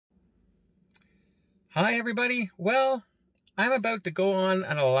Hi, everybody. Well, I'm about to go on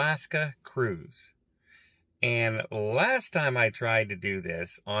an Alaska cruise. And last time I tried to do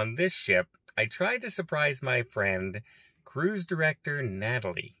this on this ship, I tried to surprise my friend, cruise director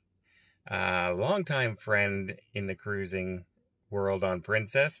Natalie, a longtime friend in the cruising world on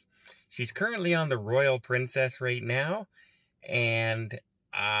Princess. She's currently on the Royal Princess right now. And,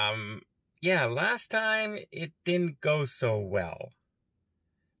 yeah, last time it didn't go so well.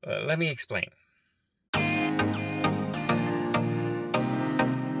 Let me explain.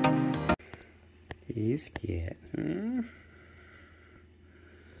 He's cute.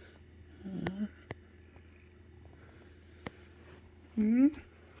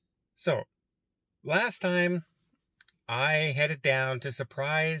 So, last time I headed down to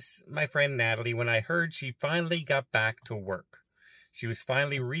surprise my friend Natalie when I heard she finally got back to work. She was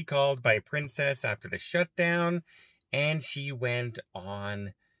finally recalled by Princess after the shutdown, and she went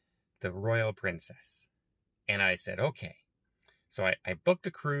on the Royal Princess. And I said, okay. So I booked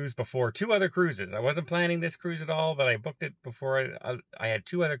a cruise before two other cruises. I wasn't planning this cruise at all, but I booked it before I had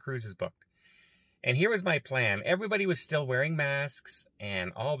two other cruises booked. And here was my plan. Everybody was still wearing masks,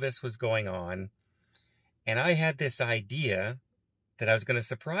 and all this was going on. And I had this idea that I was going to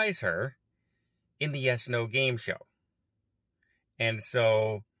surprise her in the Yes No game show. And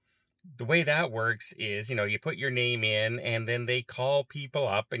so the way that works is, you put your name in and then they call people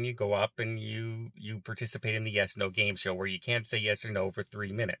up and you go up and you participate in the Yes No game show where you can't say yes or no for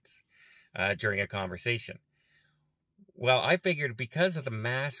 3 minutes during a conversation. Well, I figured because of the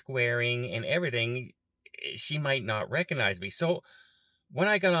mask wearing and everything, she might not recognize me. So when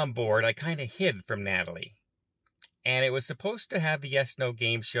I got on board, I kind of hid from Natalie. And it was supposed to have the Yes No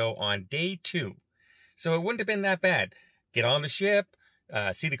game show on day 2. So it wouldn't have been that bad. Get on the ship,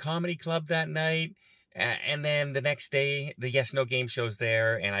 see the comedy club that night, and then the next day, the Yes No game show's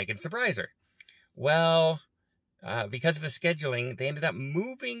there, and I can surprise her. Well, because of the scheduling, they ended up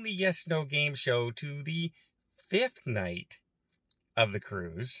moving the Yes No game show to the 5th night of the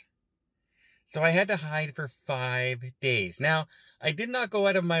cruise. So I had to hide for 5 days. Now, I did not go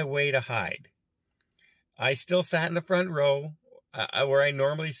out of my way to hide. I still sat in the front row where I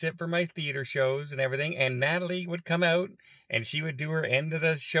normally sit for my theater shows and everything. And Natalie would come out and she would do her end of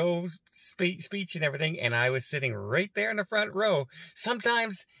the show speech and everything. And I was sitting right there in the front row,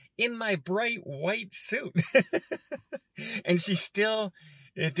 sometimes in my bright white suit. And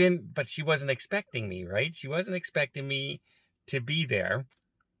but she wasn't expecting me, right? She wasn't expecting me to be there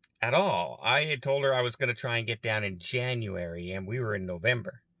at all. I had told her I was going to try and get down in January and we were in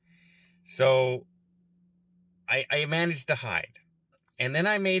November. So I managed to hide. And then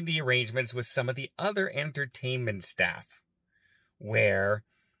I made the arrangements with some of the other entertainment staff where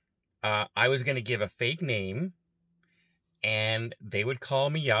I was going to give a fake name and they would call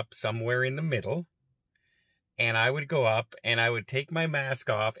me up somewhere in the middle and I would go up and I would take my mask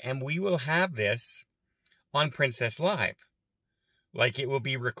off and we will have this on Princess Live. Like it will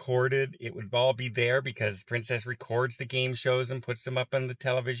be recorded. It would all be there because Princess records the game shows and puts them up on the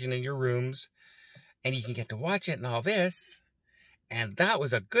television in your rooms. And you can get to watch it and all this. And that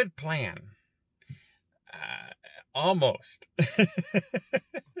was a good plan. Almost.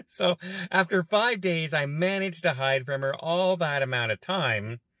 So after 5 days, I managed to hide from her all that amount of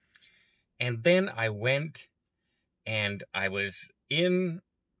time. And then I went and I was in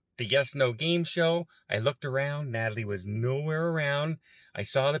the Yes No game show. I looked around. Natalie was nowhere around. I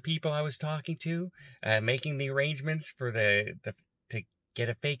saw the people I was talking to, making the arrangements for to get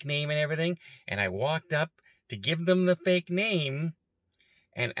a fake name and everything. And I walked up to give them the fake name.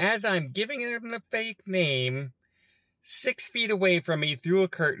 And as I'm giving them the fake name, 6 feet away from me through a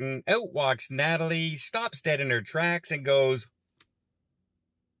curtain, out walks Natalie, stops dead in her tracks and goes,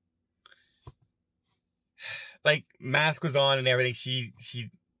 like mask was on and everything. She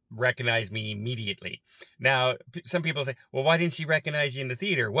recognized me immediately. Now, some people say, well, why didn't she recognize you in the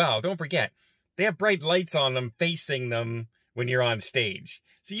theater? Well, don't forget, they have bright lights on them facing them when you're on stage.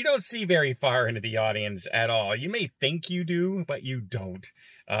 So you don't see very far into the audience at all. You may think you do, but you don't.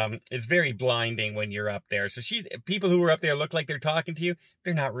 It's very blinding when you're up there. So people who are up there look like they're talking to you.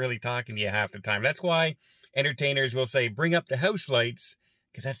 They're not really talking to you half the time. That's why entertainers will say, bring up the house lights,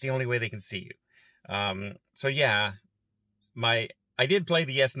 because that's the only way they can see you. So yeah, I did play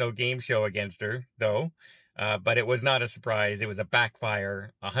the Yes No game show against her, though, but it was not a surprise. It was a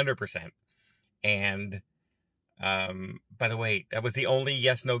backfire, 100%. And by the way, that was the only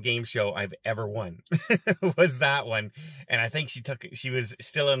Yes No game show I've ever won, was that one. And I think she was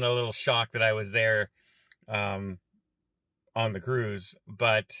still in a little shock that I was there on the cruise.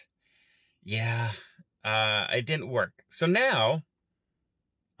 But yeah, it didn't work. So now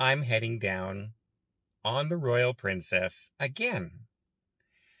I'm heading down on the Royal Princess again.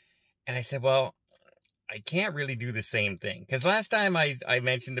 And I said, well, I can't really do the same thing. Because last time I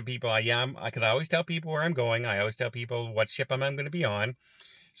mentioned to people, because I always tell people where I'm going. I always tell people what ship I'm going to be on.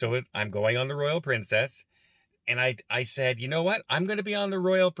 So I'm going on the Royal Princess. And I said, you know what? I'm going to be on the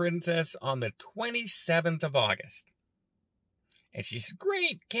Royal Princess on the 27th of August. And she's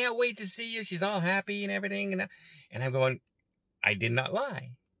great. Can't wait to see you. She's all happy and everything. And I'm going, I did not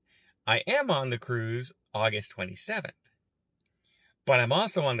lie. I am on the cruise August 27th. But I'm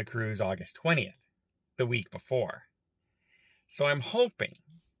also on the cruise August 20th, the week before. So I'm hoping,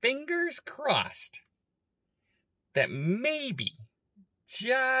 fingers crossed, that maybe,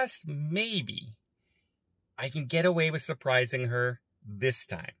 just maybe, I can get away with surprising her this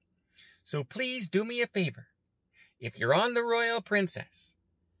time. So please do me a favor. If you're on the Royal Princess,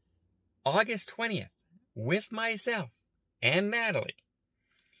 August 20th, with myself and Natalie,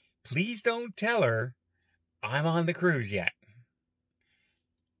 please don't tell her I'm on the cruise yet.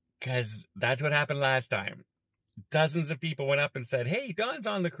 Because that's what happened last time. Dozens of people went up and said, hey, Dawn's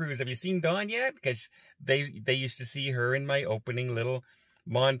on the cruise. Have you seen Dawn yet? Because they used to see her in my opening little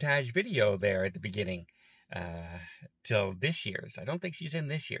montage video there at the beginning. Till this year's. I don't think she's in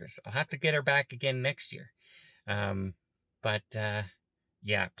this year's. I'll have to get her back again next year.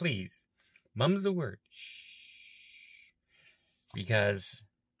 Yeah, please. Mum's the word. Because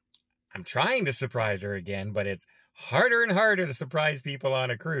I'm trying to surprise her again, but it's harder and harder to surprise people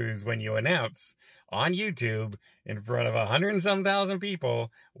on a cruise when you announce on YouTube in front of 100 and some thousand people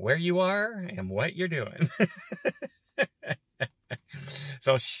where you are and what you're doing.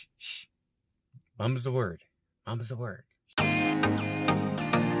 So, shh. Mum's the word. Mum's the word.